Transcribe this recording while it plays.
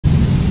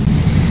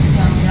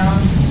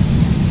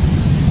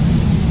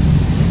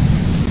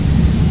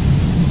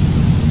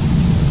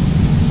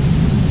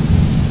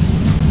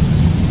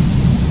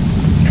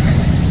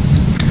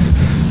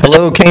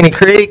Hello, Caney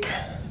Creek.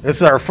 This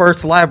is our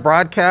first live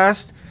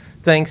broadcast.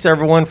 Thanks,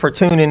 everyone, for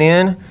tuning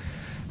in.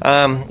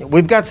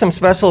 We've got some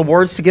special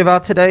awards to give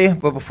out today,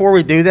 but before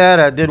we do that,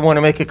 I did want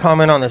to make a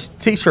comment on this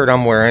t-shirt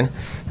I'm wearing.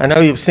 I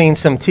know you've seen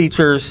some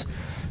teachers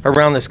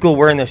around the school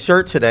wearing this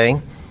shirt today,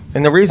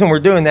 and the reason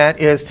we're doing that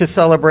is to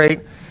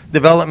celebrate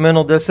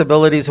Developmental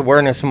Disabilities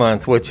Awareness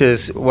Month, which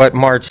is what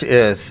March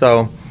is.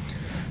 So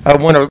I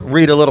want to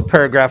read a little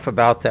paragraph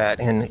about that.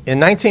 In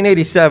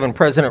 1987,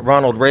 President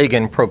Ronald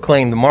Reagan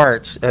proclaimed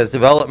March as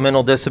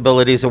Developmental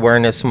Disabilities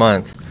Awareness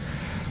Month.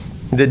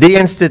 The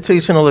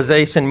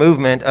deinstitutionalization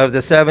movement of the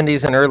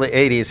 70s and early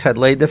 80s had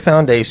laid the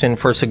foundation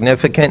for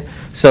significant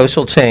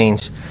social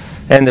change,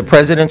 and the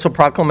presidential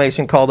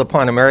proclamation called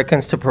upon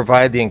Americans to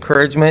provide the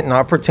encouragement and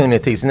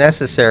opportunities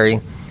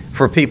necessary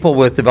for people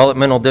with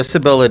developmental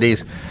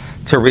disabilities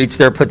to reach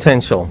their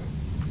potential.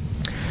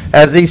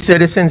 As these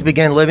citizens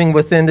began living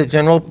within the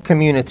general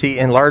community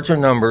in larger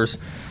numbers,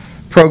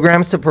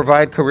 programs to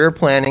provide career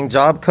planning,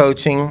 job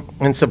coaching,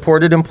 and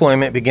supported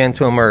employment began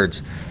to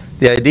emerge.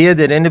 The idea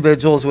that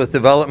individuals with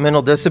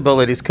developmental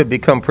disabilities could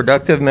become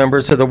productive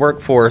members of the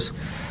workforce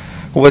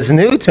was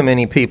new to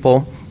many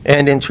people,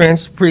 and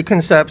entrenched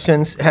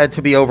preconceptions had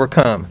to be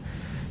overcome.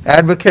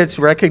 Advocates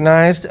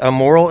recognized a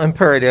moral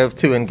imperative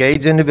to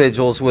engage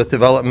individuals with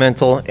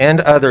developmental and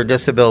other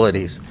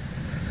disabilities.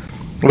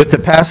 With the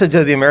passage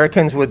of the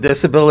Americans with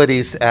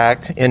Disabilities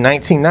Act in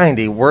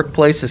 1990,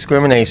 workplace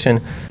discrimination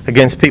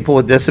against people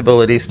with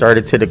disabilities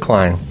started to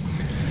decline.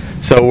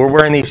 So we're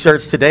wearing these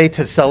shirts today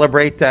to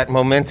celebrate that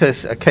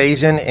momentous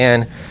occasion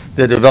and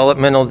the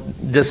Developmental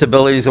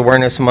Disabilities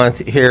Awareness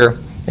Month here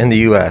in the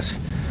U.S.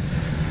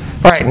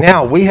 All right,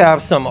 now we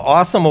have some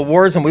awesome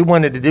awards, and we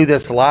wanted to do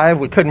this live.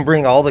 We couldn't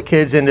bring all the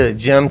kids into the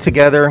gym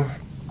together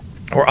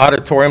or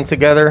auditorium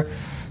together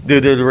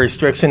due to the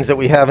restrictions that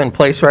we have in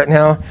place right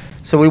now.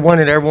 So we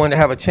wanted everyone to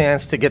have a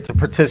chance to get to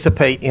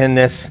participate in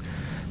this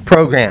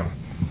program.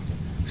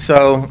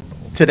 So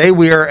today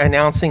we are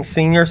announcing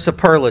senior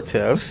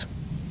superlatives,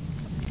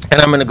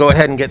 and I'm going to go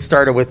ahead and get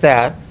started with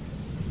that.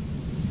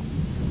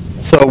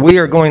 So we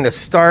are going to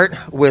start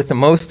with the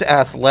most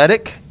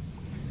athletic,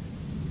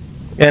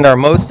 and our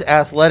most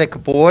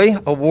athletic boy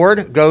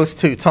award goes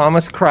to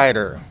Thomas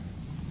Kreider.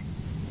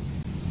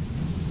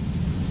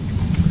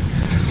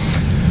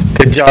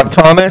 Good job,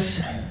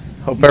 Thomas.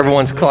 Hope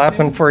everyone's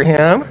clapping for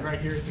him. Right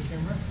here at the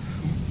camera.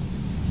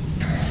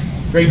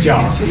 Great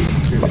job.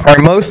 Our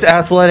most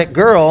athletic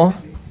girl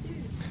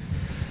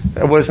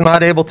was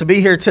not able to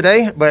be here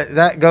today, but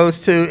that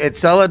goes to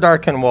Itzela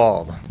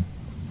Darkenwald.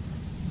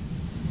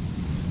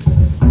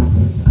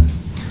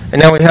 And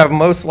now we have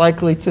most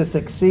likely to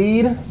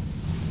succeed.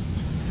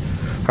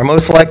 Our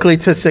most likely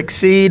to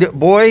succeed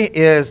boy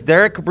is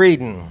Derek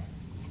Breeden.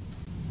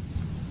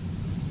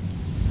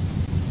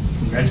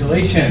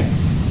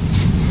 Congratulations.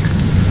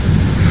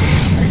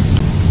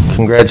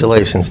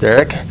 Congratulations,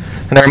 Derek.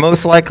 And our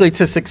most likely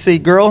to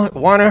succeed girl,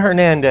 Juana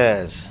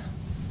Hernandez.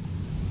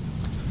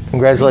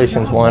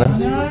 Congratulations, Juana.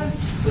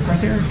 Look right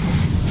there.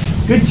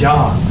 Good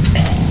job.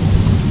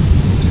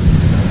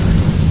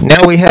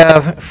 Now we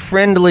have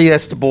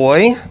friendliest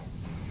boy,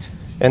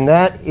 and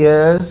that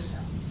is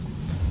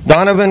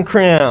Donovan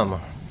Krim.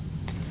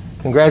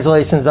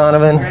 Congratulations,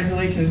 Donovan.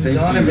 Congratulations,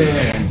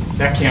 Donovan.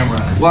 That camera.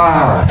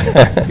 Wow.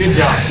 Good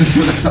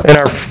job. And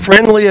our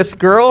friendliest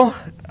girl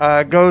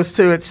goes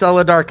to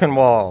Itzela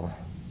Darkenwald.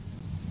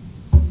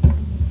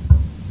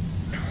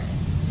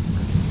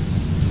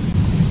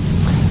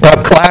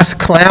 Now, class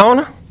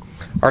clown.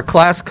 Our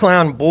class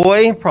clown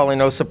boy, probably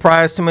no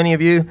surprise to many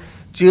of you,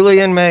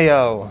 Julian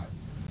Mayo.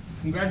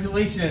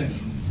 Congratulations.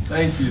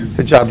 Thank you.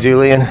 Good job,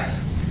 Julian.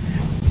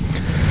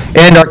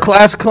 And our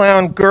class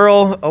clown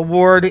girl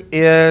award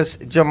is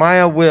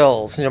Jemiah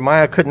Wills.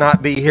 Jemiah could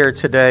not be here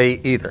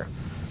today either.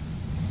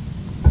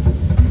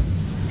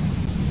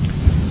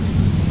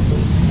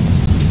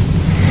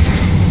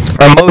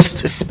 Our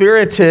most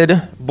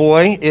spirited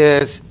boy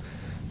is,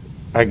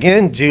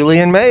 again,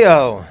 Julian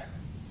Mayo.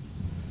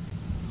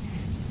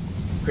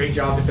 Great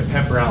job at the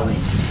pep rally.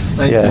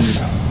 Yes.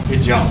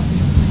 Good job.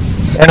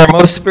 And our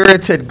most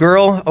spirited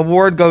girl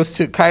award goes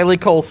to Kylie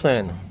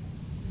Colson.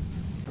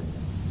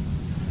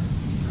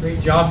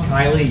 Great job,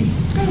 Kylie.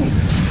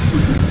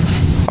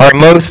 Our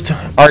most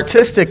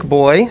artistic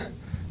boy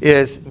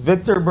is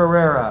Victor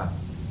Barrera.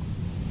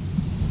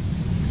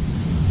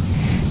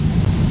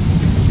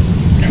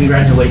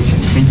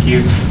 Congratulations. Thank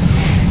you.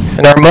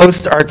 And our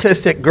most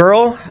artistic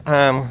girl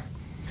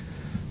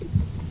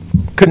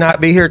could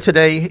not be here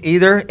today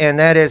either, and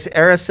that is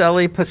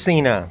Araceli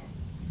Pacina.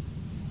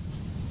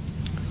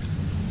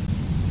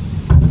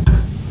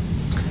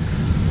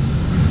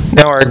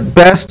 Now our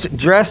best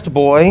dressed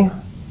boy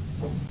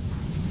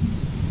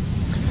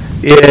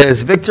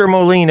is Victor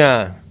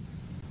Molina.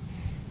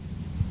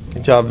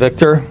 Good job,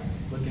 Victor.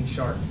 Looking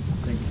sharp.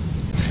 Thank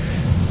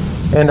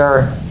you. And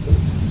our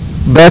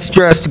best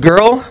dressed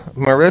girl,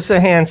 Marissa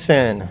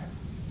Hansen.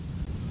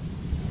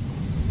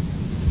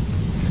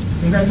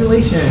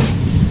 Congratulations.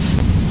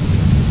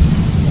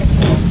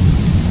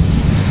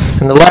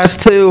 And the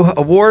last two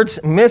awards,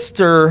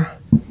 Mr.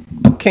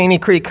 Caney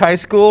Creek High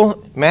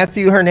School,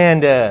 Matthew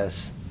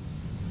Hernandez.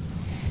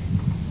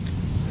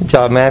 Good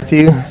job,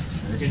 Matthew.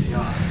 Good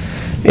job.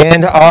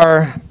 And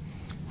our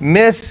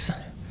Miss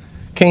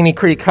Caney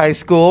Creek High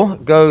School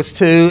goes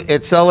to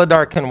Itzela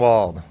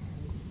Darkenwald.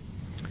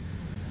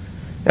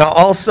 Now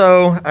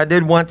also, I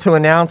did want to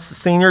announce the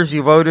seniors,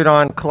 you voted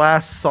on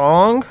class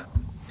song.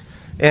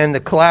 And the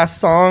class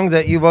song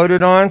that you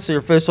voted on, so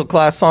your official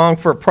class song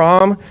for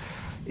prom,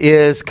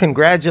 is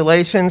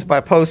Congratulations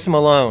by Post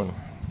Malone.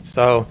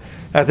 So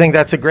I think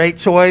that's a great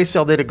choice.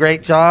 Y'all did a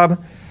great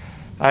job.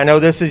 I know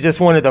this is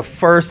just one of the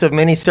first of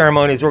many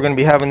ceremonies we're going to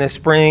be having this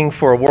spring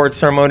for award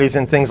ceremonies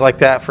and things like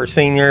that for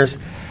seniors.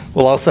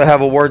 We'll also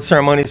have award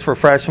ceremonies for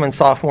freshmen,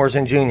 sophomores,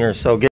 and juniors. So